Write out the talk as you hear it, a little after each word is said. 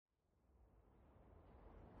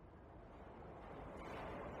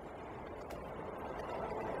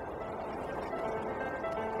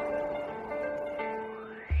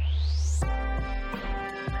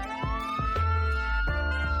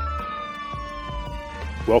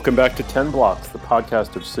Welcome back to 10 Blocks, the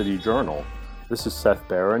podcast of City Journal. This is Seth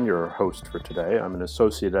Barron, your host for today. I'm an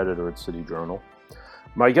associate editor at City Journal.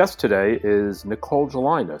 My guest today is Nicole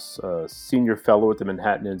Gelinas, a senior fellow at the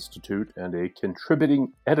Manhattan Institute and a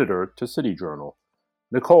contributing editor to City Journal.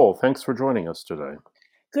 Nicole, thanks for joining us today.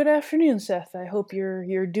 Good afternoon, Seth. I hope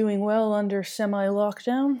you're doing well under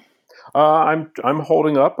semi-lockdown. I'm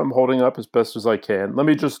holding up. I'm holding up as best as I can. Let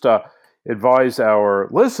me just advise our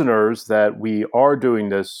listeners that we are doing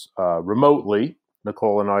this remotely.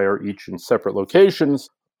 Nicole and I are each in separate locations.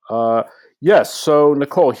 Yes, so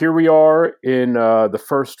Nicole, here we are in the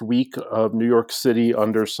first week of New York City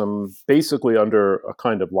basically under a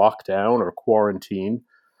kind of lockdown or quarantine.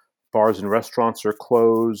 Bars and restaurants are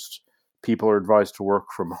closed. People are advised to work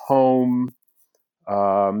from home.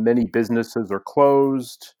 Many businesses are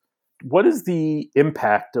closed. What is the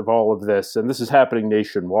impact of all of this? And this is happening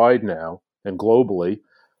nationwide now and globally.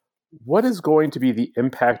 What is going to be the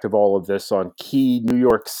impact of all of this on key New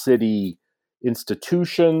York City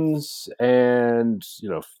institutions and,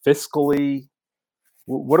 fiscally?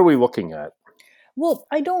 What are we looking at? Well,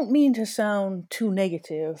 I don't mean to sound too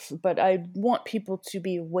negative, but I want people to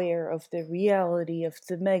be aware of the reality of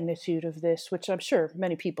the magnitude of this, which I'm sure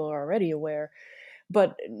many people are already aware.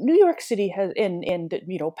 But New York City has, and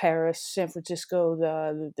Paris, San Francisco,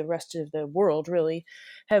 the rest of the world really,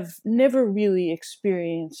 have never really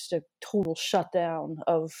experienced a total shutdown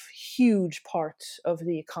of huge parts of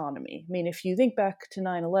the economy. I mean, if you think back to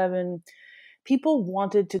 9/11, people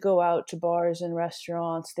wanted to go out to bars and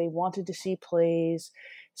restaurants. They wanted to see plays.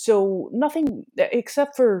 So nothing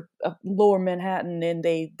except for Lower Manhattan, and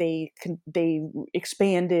they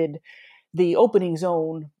expanded the opening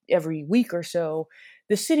zone every week or so.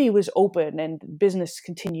 The city was open and business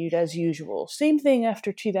continued as usual. Same thing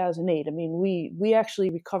after 2008. I mean, we actually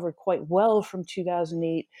recovered quite well from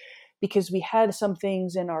 2008 because we had some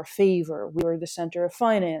things in our favor. We were the center of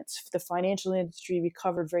finance. The financial industry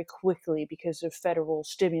recovered very quickly because of federal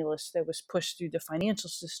stimulus that was pushed through the financial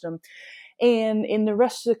system. And in the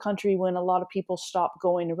rest of the country, when a lot of people stopped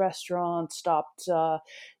going to restaurants, stopped,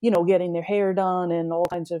 getting their hair done, and all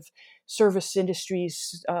kinds of service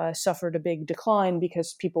industries suffered a big decline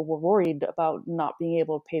because people were worried about not being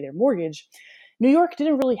able to pay their mortgage. New York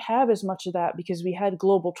didn't really have as much of that because we had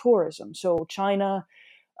global tourism. So China,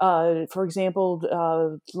 for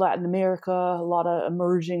example, Latin America, a lot of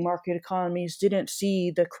emerging market economies didn't see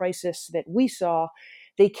the crisis that we saw.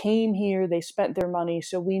 They came here, they spent their money,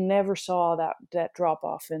 so we never saw that drop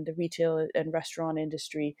off in the retail and restaurant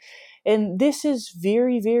industry. And this is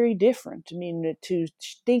very, very different. I mean, to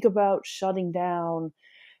think about shutting down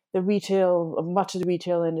much of the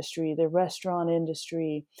retail industry, the restaurant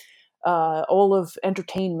industry, all of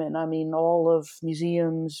entertainment, I mean, all of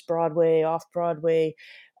museums, Broadway, off-Broadway,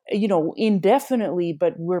 indefinitely,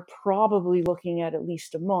 but we're probably looking at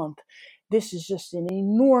least a month. This is just an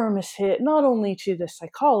enormous hit, not only to the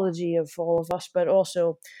psychology of all of us, but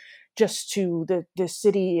also just to the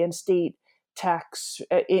city and state tax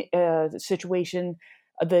situation,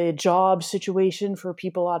 the job situation for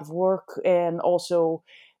people out of work, and also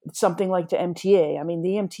something like the MTA. I mean,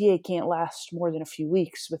 the MTA can't last more than a few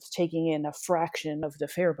weeks with taking in a fraction of the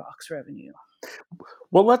fare box revenue.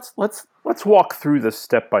 Well, let's walk through this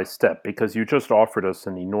step by step, because you just offered us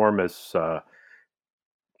an enormous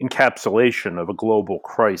encapsulation of a global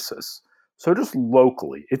crisis. So just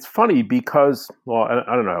locally, it's funny because, well,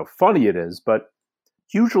 I don't know how funny it is, but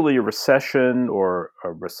usually a recession or a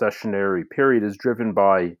recessionary period is driven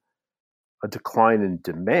by a decline in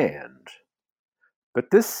demand. But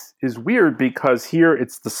this is weird because here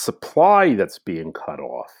it's the supply that's being cut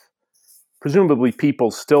off. Presumably people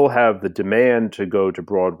still have the demand to go to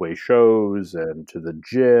Broadway shows and to the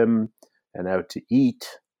gym and out to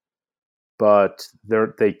eat, but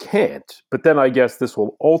they can't. But then I guess this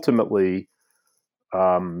will ultimately,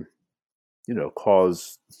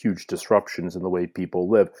 cause huge disruptions in the way people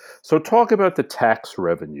live. So talk about the tax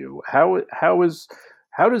revenue. How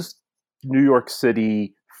does New York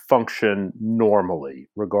City function normally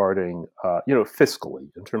regarding, fiscally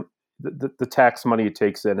in terms the tax money it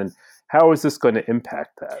takes in, and how is this going to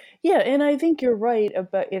impact that? Yeah, and I think you're right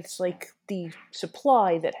about it's like the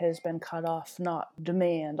supply that has been cut off, not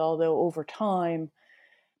demand, although over time,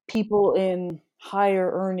 people in higher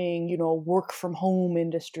earning, work from home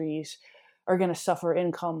industries are going to suffer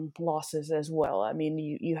income losses as well. I mean,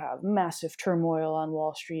 you have massive turmoil on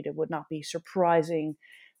Wall Street. It would not be surprising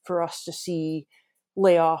for us to see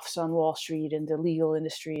layoffs on Wall Street and the legal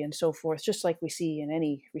industry and so forth, just like we see in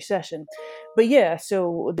any recession. But yeah,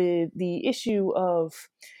 so the issue of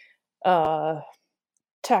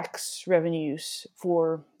tax revenues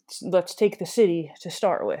for let's take the city to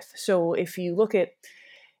start with. So if you look at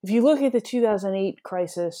the 2008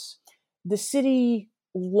 crisis, the city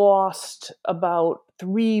lost about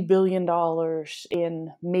 $3 billion in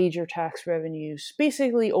major tax revenues.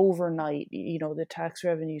 Basically overnight, the tax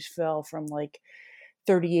revenues fell from like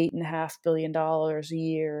 $38.5 billion a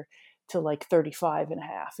year to like 35.5.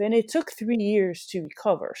 And it took 3 years to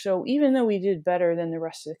recover. So even though we did better than the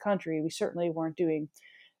rest of the country, we certainly weren't doing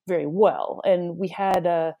very well. And we had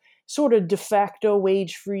a sort of de facto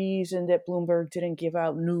wage freeze, and that Bloomberg didn't give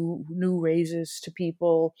out new raises to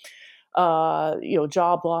people.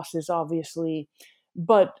 Job losses, obviously.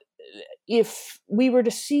 But if we were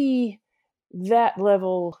to see that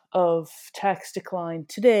level of tax decline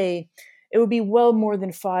today, it would be well more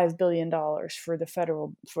than $5 billion for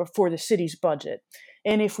the city's budget.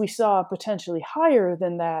 And if we saw potentially higher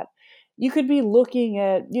than that, you could be looking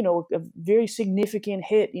at, a very significant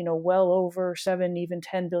hit, well over $7, even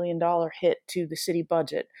 $10 billion hit to the city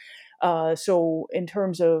budget. So in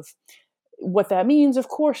terms of what that means, of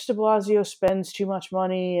course, de Blasio spends too much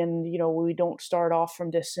money, and we don't start off from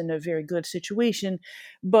this in a very good situation.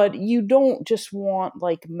 But you don't just want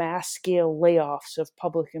like mass scale layoffs of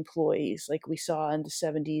public employees like we saw in the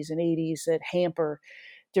 70s and 80s that hamper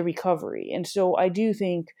the recovery. And so I do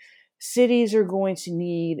think cities are going to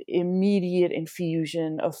need immediate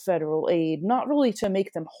infusion of federal aid, not really to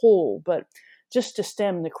make them whole, but just to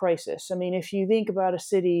stem the crisis. I mean, if you think about a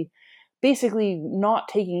city basically not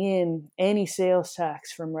taking in any sales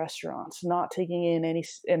tax from restaurants, not taking in any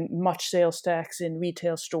much sales tax in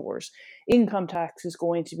retail stores. Income tax is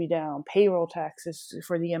going to be down. Payroll taxes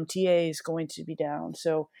for the MTA is going to be down.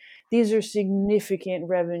 So these are significant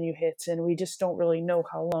revenue hits, and we just don't really know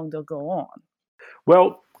how long they'll go on.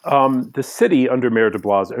 Well, the city under Mayor de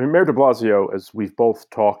Blasio, Mayor de Blasio, as we've both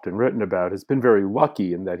talked and written about, has been very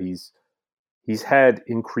lucky in that he's had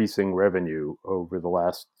increasing revenue over the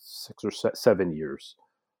last 6 or 7 years.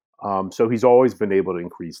 So he's always been able to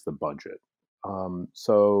increase the budget.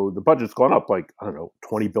 So the budget's gone up like, I don't know,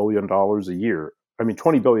 $20 billion a year. I mean,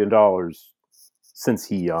 $20 billion since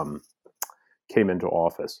he came into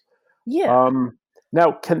office. Yeah.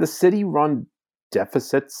 Now, can the city run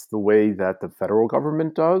deficits the way that the federal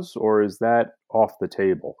government does, or is that off the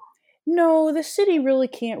table? No, the city really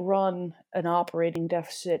can't run an operating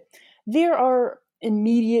deficit. There are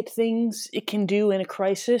immediate things it can do in a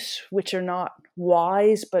crisis, which are not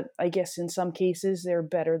wise, but I guess in some cases they're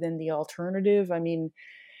better than the alternative. I mean,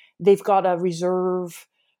 they've got a reserve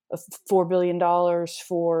of $4 billion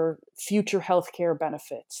for future healthcare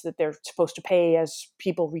benefits that they're supposed to pay as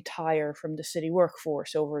people retire from the city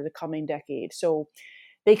workforce over the coming decade. So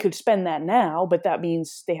they could spend that now, but that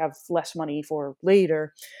means they have less money for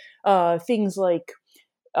later. Things like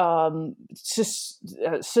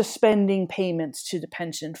suspending payments to the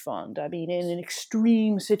pension fund. I mean, in an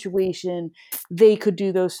extreme situation, they could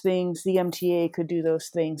do those things. The MTA could do those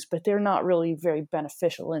things, but they're not really very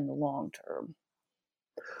beneficial in the long term.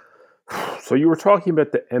 So you were talking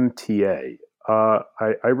about the MTA.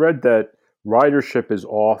 I read that ridership is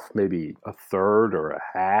off maybe a third or a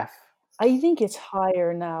half. I think it's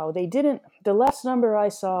higher now. The last number I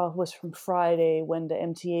saw was from Friday when the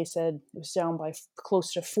MTA said it was down by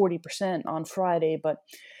close to 40% on Friday. But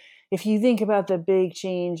if you think about the big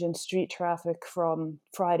change in street traffic from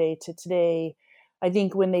Friday to today, I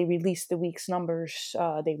think when they release the week's numbers,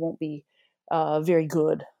 they won't be very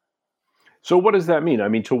good. So what does that mean? I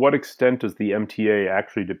mean, to what extent does the MTA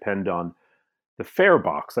actually depend on the fare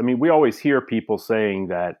box? I mean, we always hear people saying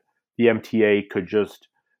that the MTA could just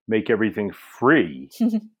make everything free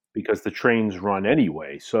because the trains run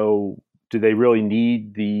anyway. So do they really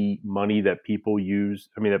need the money that people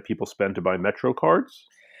that people spend to buy Metro cards?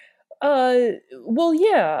 Well,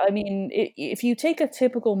 yeah. I mean, if you take a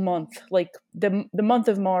typical month, like the month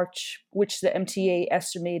of March, which the MTA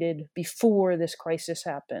estimated before this crisis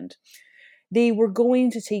happened, they were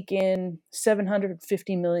going to take in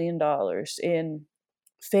 $750 million in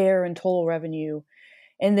fare and toll revenue,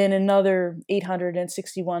 and then another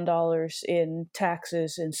 $861 in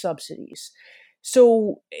taxes and subsidies.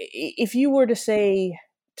 So if you were to say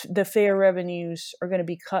the fare revenues are going to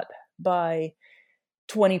be cut by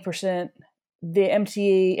 20%, the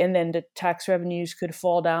MTA and then the tax revenues could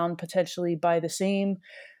fall down potentially by the same.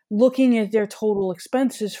 Looking at their total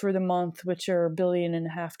expenses for the month, which are $1.5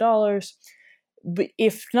 billion, but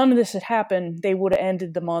if none of this had happened, they would have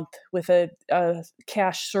ended the month with a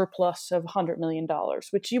cash surplus of $100 million,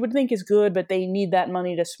 which you would think is good, but they need that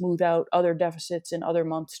money to smooth out other deficits in other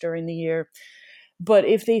months during the year. But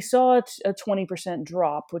if they saw a 20%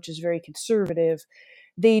 drop, which is very conservative,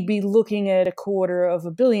 they'd be looking at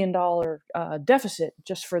 $250 million deficit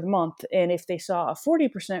just for the month. And if they saw a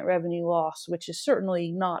 40% revenue loss, which is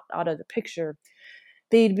certainly not out of the picture,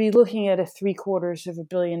 they'd be looking at a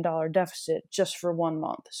 $750 million deficit just for 1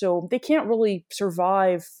 month. So they can't really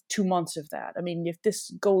survive 2 months of that. I mean, if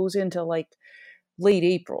this goes into like late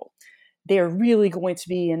April, they're really going to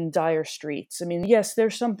be in dire straits. I mean, yes,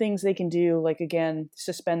 there's some things they can do, like, again,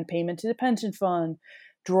 suspend payment to the pension fund,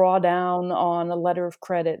 draw down on a letter of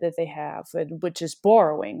credit that they have, which is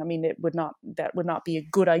borrowing. I mean, that would not be a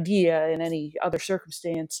good idea in any other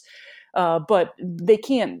circumstance. But they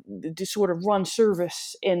can't just sort of run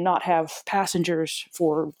service and not have passengers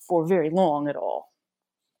for very long at all.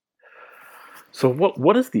 So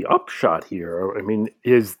what is the upshot here? I mean,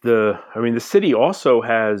 the city also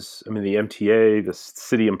has, the MTA, the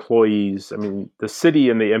city employees. I mean, the city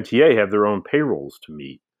and the MTA have their own payrolls to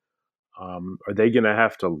meet. Are they going to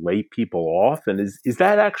have to lay people off? And is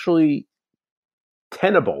that actually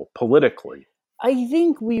tenable politically? I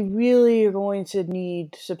think we really are going to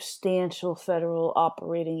need substantial federal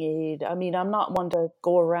operating aid. I mean, I'm not one to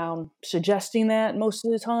go around suggesting that most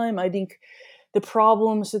of the time. I think the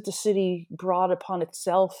problems that the city brought upon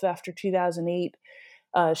itself after 2008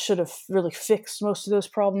 should have really fixed most of those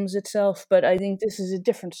problems itself. But I think this is a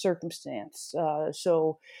different circumstance.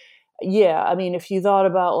 So, yeah, I mean, if you thought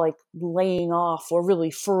about like laying off or really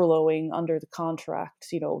furloughing under the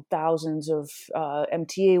contract, thousands of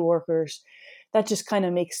MTA workers, that just kind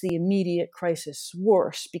of makes the immediate crisis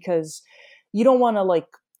worse, because you don't want to like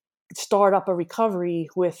start up a recovery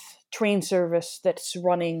with train service that's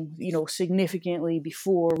running, significantly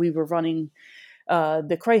before we were running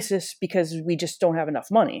the crisis, because we just don't have enough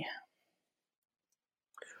money.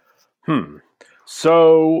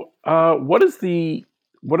 So, what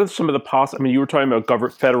are some of the possible? I mean, you were talking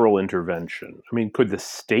about federal intervention. I mean, could the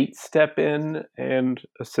state step in and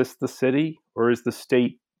assist the city, or is the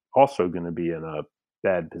state also going to be in a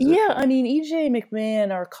bad position? Yeah, I mean, EJ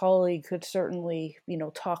McMahon, our colleague, could certainly,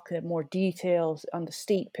 talk in more details on the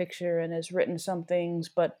state picture and has written some things,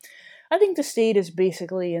 but I think the state is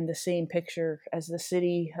basically in the same picture as the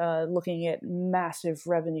city, looking at massive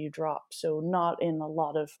revenue drops, so not in a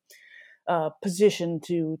lot of position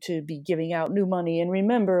to be giving out new money. And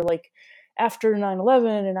remember, like after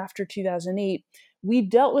 9/11 and after 2008, we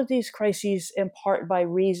dealt with these crises in part by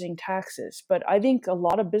raising taxes. But I think a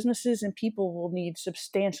lot of businesses and people will need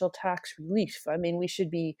substantial tax relief. I mean, we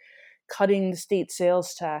should be cutting the state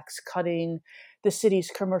sales tax, cutting the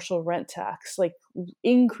city's commercial rent tax, like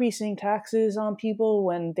increasing taxes on people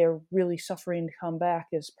when they're really suffering to come back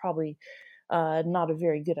is probably not a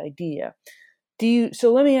very good idea.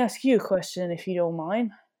 So let me ask you a question, if you don't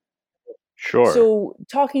mind. Sure. So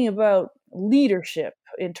talking about leadership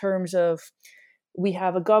in terms of, we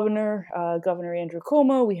have a governor, Governor Andrew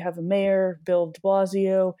Cuomo, we have a mayor, Bill de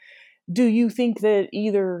Blasio. Do you think that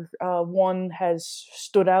either one has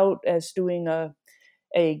stood out as doing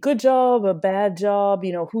a good job, a bad job?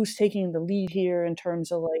 Who's taking the lead here in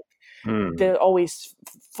terms of like the always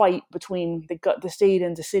fight between the state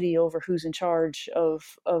and the city over who's in charge of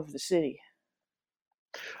the city?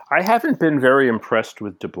 I haven't been very impressed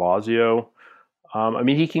with de Blasio. I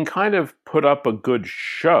mean, he can kind of put up a good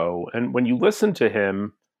show, and when you listen to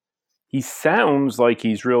him, he sounds like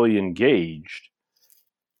he's really engaged.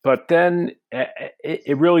 But then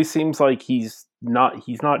it really seems like he's not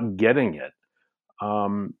getting it.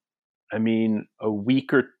 I mean,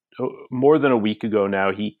 more than a week ago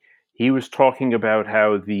now, he was talking about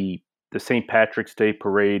how the St. Patrick's Day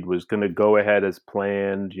parade was going to go ahead as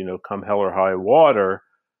planned, come hell or high water.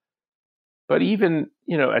 But even,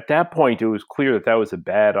 at that point, it was clear that was a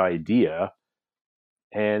bad idea.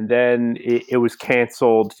 And then it was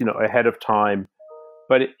canceled, ahead of time.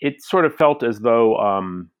 But it sort of felt as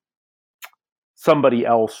though somebody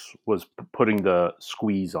else was putting the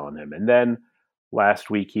squeeze on him. And then last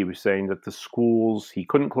week he was saying that he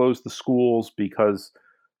couldn't close the schools because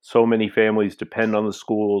so many families depend on the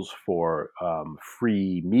schools for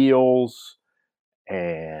free meals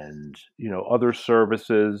and, other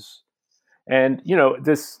services. And,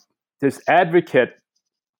 this advocate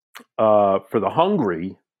for the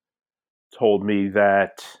hungry told me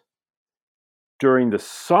that during the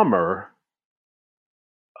summer,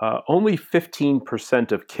 only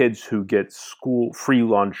 15% of kids who get school free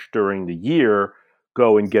lunch during the year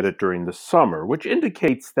go and get it during the summer, which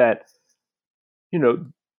indicates that,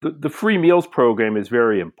 the free meals program is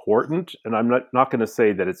very important. And I'm not going to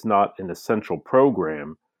say that it's not an essential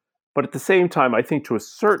program. But at the same time, I think to a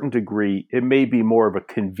certain degree, it may be more of a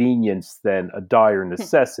convenience than a dire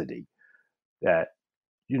necessity that,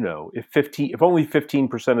 if only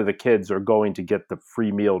 15% of the kids are going to get the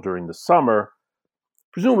free meal during the summer,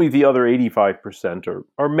 presumably the other 85%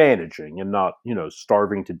 are managing and not,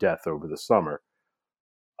 starving to death over the summer.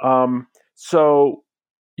 So,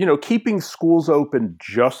 keeping schools open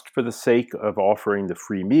just for the sake of offering the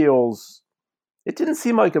free meals, it didn't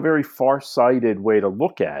seem like a very far-sighted way to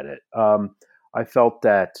look at it. I felt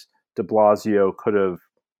that de Blasio could have,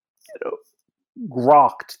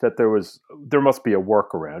 grokked that there must be a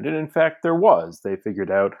workaround, and in fact there was. They figured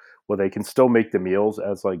out, well, they can still make the meals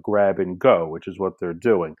as like grab and go, which is what they're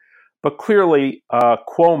doing. But clearly,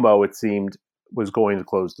 Cuomo, it seemed, was going to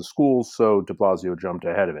close the schools, so de Blasio jumped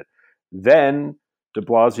ahead of it. Then de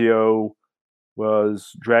Blasio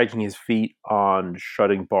was dragging his feet on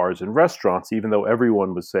shutting bars and restaurants, even though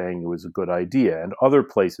everyone was saying it was a good idea, and other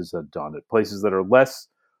places had done it, places that are less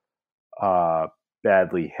uh,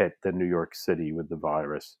 badly hit than New York City with the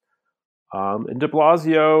virus. And de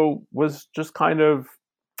Blasio was just kind of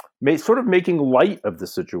sort of making light of the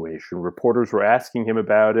situation. Reporters were asking him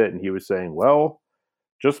about it, and he was saying, well,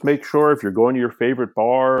 just make sure if you're going to your favorite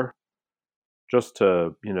bar, just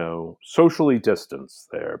to, socially distance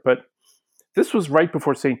there. But this was right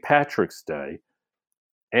before St. Patrick's Day,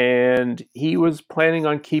 and he was planning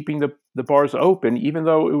on keeping the bars open, even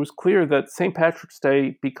though it was clear that St. Patrick's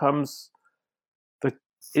Day becomes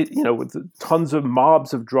with tons of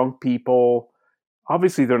mobs of drunk people.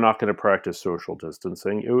 Obviously, they're not going to practice social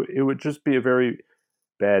distancing. It would just be a very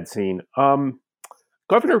bad scene.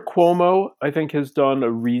 Governor Cuomo, I think, has done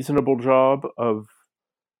a reasonable job of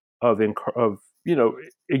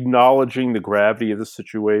acknowledging the gravity of the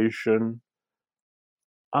situation.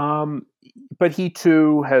 But he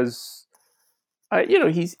too has,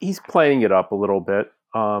 he's playing it up a little bit.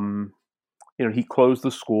 He closed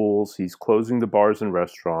the schools, he's closing the bars and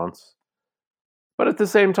restaurants, but at the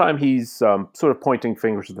same time, he's sort of pointing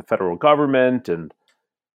fingers at the federal government, and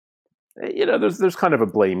there's kind of a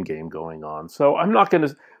blame game going on. So I'm not going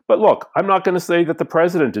to. But look, I'm not going to say that the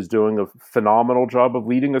president is doing a phenomenal job of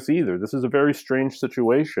leading us either. This is a very strange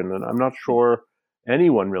situation, and I'm not sure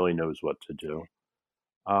anyone really knows what to do.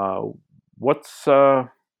 Uh, what's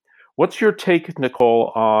your take,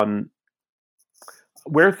 Nicole, on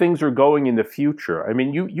where things are going in the future? I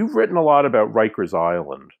mean, you've written a lot about Rikers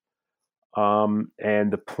Island,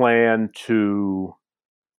 and the plan to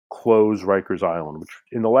close Rikers Island, which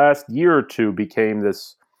in the last year or two became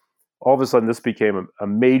this. All of a sudden, this became a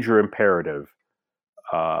major imperative.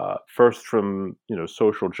 First from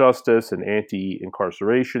social justice and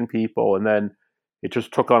anti-incarceration people, and then it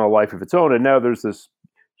just took on a life of its own. And now there's this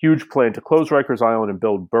huge plan to close Rikers Island and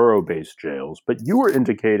build borough-based jails. But you were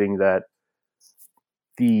indicating that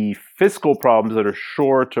the fiscal problems that are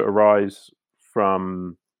sure to arise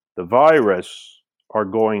from the virus are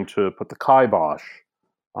going to put the kibosh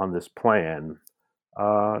on this plan.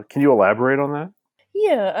 Can you elaborate on that?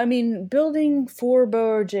 Yeah, I mean, building 4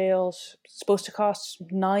 borough jails is supposed to cost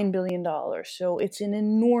 $9 billion, so it's an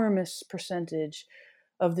enormous percentage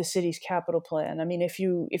of the city's capital plan. I mean, if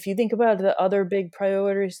you think about the other big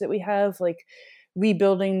priorities that we have, like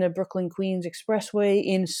rebuilding the Brooklyn Queens Expressway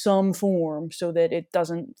in some form so that it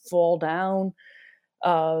doesn't fall down,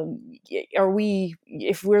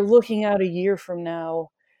 if we're looking out a year from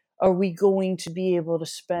now, are we going to be able to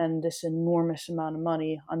spend this enormous amount of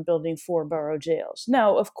money on building 4 borough jails?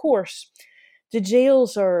 Now, of course, the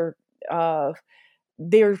jails are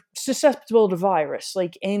they're susceptible to virus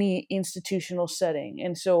like any institutional setting,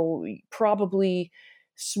 and so probably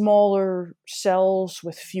smaller cells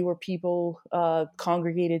with fewer people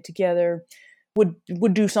congregated together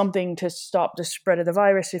would do something to stop the spread of the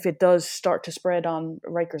virus if it does start to spread on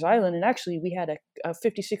Rikers Island. And actually, we had a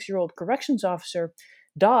 56-year-old corrections officer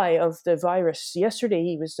die of the virus yesterday.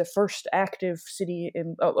 He was the first active city,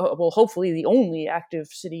 well, hopefully the only active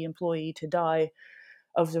city employee to die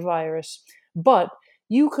of the virus. But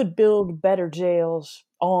you could build better jails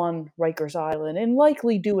on Rikers Island and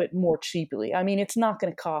likely do it more cheaply. I mean, it's not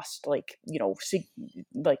going to cost like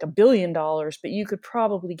 $1 billion, but you could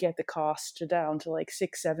probably get the cost down to like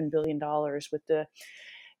 $6-7 billion with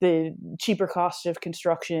the cheaper cost of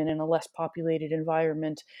construction in a less populated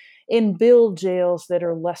environment, and build jails that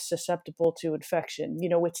are less susceptible to infection.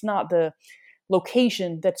 It's not the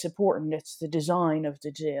location that's important; it's the design of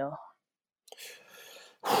the jail.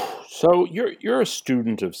 So you're a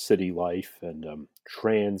student of city life and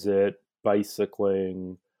transit,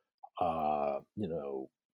 bicycling, uh, you know,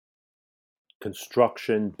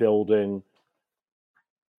 construction, building.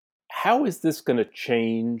 How is this going to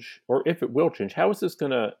change, or if it will change, how is this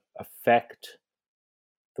going to affect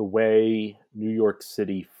the way New York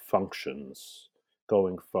City functions?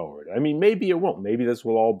 going forward. I mean, maybe it won't. Maybe this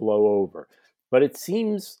will all blow over. But it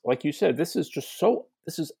seems, like you said, this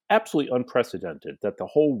is absolutely unprecedented that the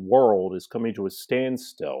whole world is coming to a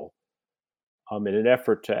standstill in an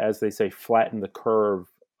effort to, as they say, flatten the curve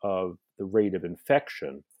of the rate of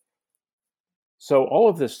infection. So all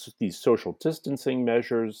of these social distancing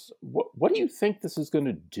measures, what do you think this is going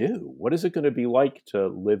to do? What is it going to be like to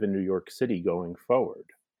live in New York City going forward?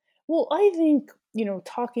 Well, I think,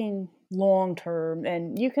 talking long term,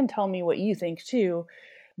 and you can tell me what you think too,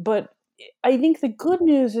 but I think the good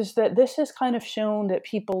news is that this has kind of shown that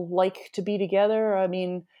people like to be together. I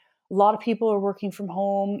mean, a lot of people are working from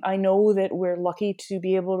home. I know that we're lucky to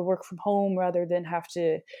be able to work from home rather than have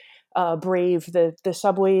to brave the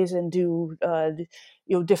subways and do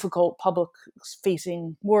difficult public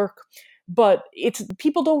facing work. But it's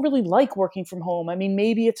people don't really like working from home. I mean,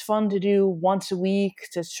 maybe it's fun to do once a week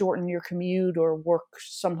to shorten your commute or work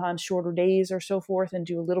sometimes shorter days or so forth and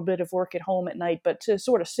do a little bit of work at home at night. But to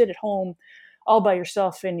sort of sit at home all by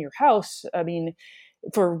yourself in your house, I mean,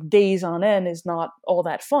 for days on end is not all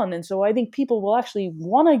that fun. And so I think people will actually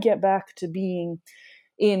want to get back to being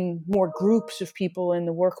in more groups of people in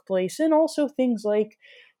the workplace, and also things like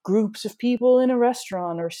groups of people in a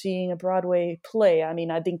restaurant or seeing a Broadway play. I mean,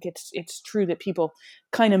 I think it's true that people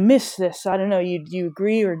kind of miss this. I don't know. Do you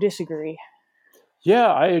agree or disagree? Yeah,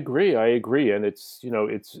 I agree. I agree, and it's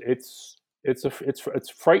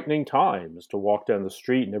frightening times to walk down the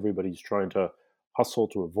street and everybody's trying to hustle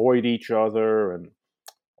to avoid each other and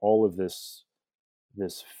all of this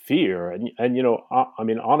fear. And I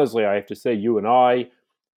mean, honestly, I have to say, you and I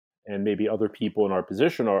and maybe other people in our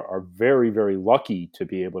position are very, very lucky to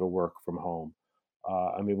be able to work from home.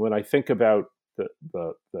 I mean, when I think about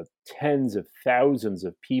the tens of thousands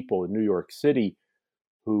of people in New York City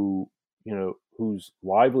who, whose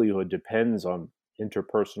livelihood depends on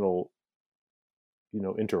interpersonal,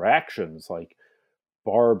 interactions like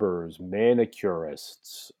barbers,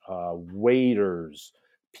 manicurists, waiters,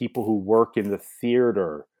 people who work in the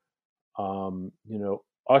theater,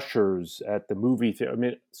 ushers at the movie theater. I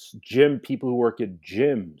mean, people who work at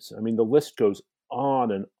gyms. I mean, the list goes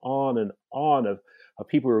on and on and on of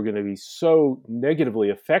people who are going to be so negatively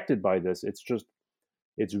affected by this.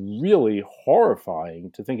 It's really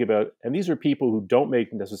horrifying to think about. And these are people who don't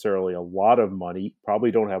make necessarily a lot of money,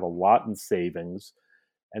 probably don't have a lot in savings,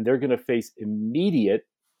 and they're going to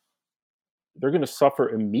they're going to suffer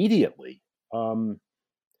immediately. Um,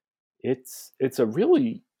 it's a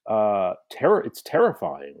really it's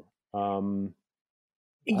terrifying. Um,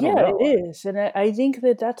 I don't Yeah, it know. is. And I think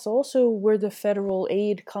that that's also where the federal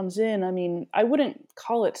aid comes in. I mean, I wouldn't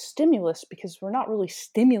call it stimulus because we're not really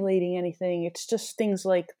stimulating anything. It's just things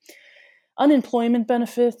like unemployment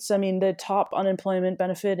benefits. I mean, the top unemployment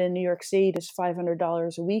benefit in New York State is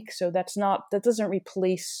 $500 a week. So that doesn't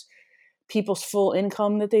replace people's full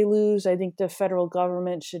income that they lose. I think the federal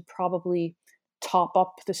government should probably top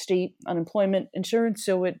up the state unemployment insurance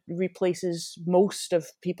so it replaces most of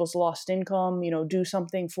people's lost income, do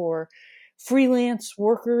something for freelance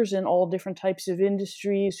workers in all different types of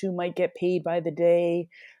industries who might get paid by the day,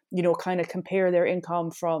 kind of compare their income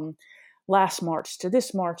from last March to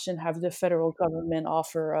this March and have the federal government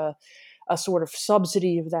offer a sort of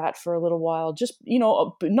subsidy of that for a little while. Just,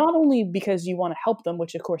 not only because you want to help them,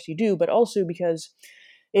 which of course you do, but also because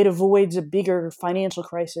it avoids a bigger financial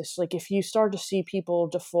crisis. Like if you start to see people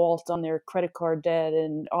default on their credit card debt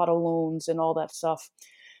and auto loans and all that stuff,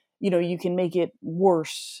 you can make it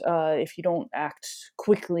worse if you don't act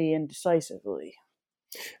quickly and decisively.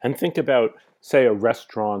 And think about, say, a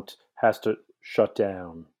restaurant has to shut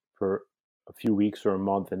down for a few weeks or a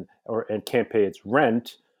month and can't pay its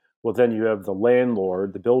rent. Well, then you have the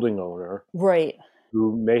landlord, the building owner, Right.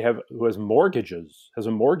 who has a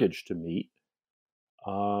mortgage to meet.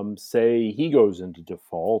 Say he goes into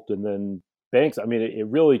default, and then banks. I mean, it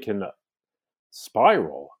really can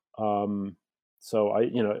spiral. So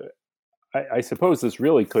I suppose this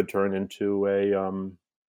really could turn into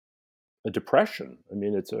a depression. I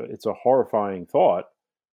mean, it's a horrifying thought,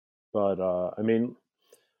 but I mean,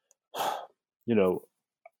 you know,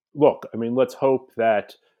 look, I mean, let's hope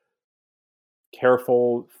that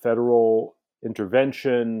careful federal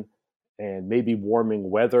intervention and maybe warming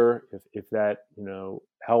weather, if that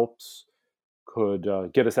helps, could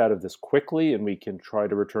get us out of this quickly, and we can try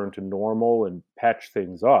to return to normal and patch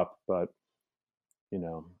things up. But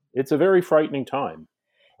it's a very frightening time,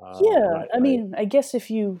 and Yeah, I mean, I guess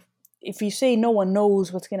if you say no one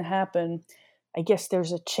knows what's going to happen, I guess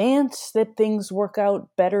there's a chance that things work out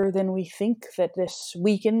better than we think, that this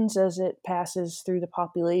weakens as it passes through the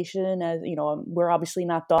population. As we're obviously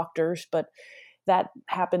not doctors, but that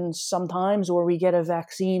happens sometimes, or we get a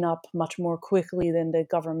vaccine up much more quickly than the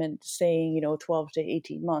government saying, 12 to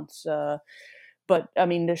 18 months. But I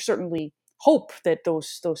mean, there's certainly hope that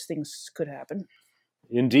those things could happen.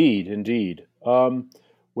 Indeed, indeed.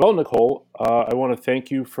 Well, Nicole, I want to thank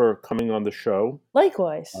you for coming on the show.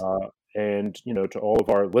 Likewise. And, to all of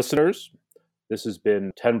our listeners, this has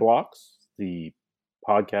been 10 Blocks, the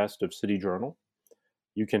podcast of City Journal.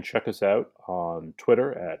 You can check us out on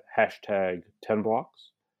Twitter at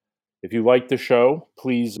 #10blocks. If you like the show,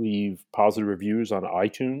 please leave positive reviews on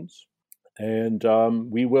iTunes. And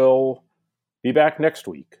we will be back next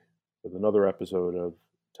week with another episode of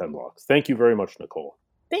 10 Blocks. Thank you very much, Nicole.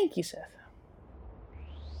 Thank you, Seth.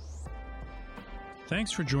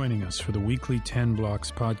 Thanks for joining us for the weekly 10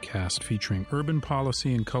 Blocks podcast featuring urban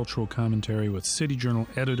policy and cultural commentary with City Journal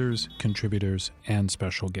editors, contributors, and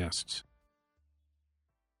special guests.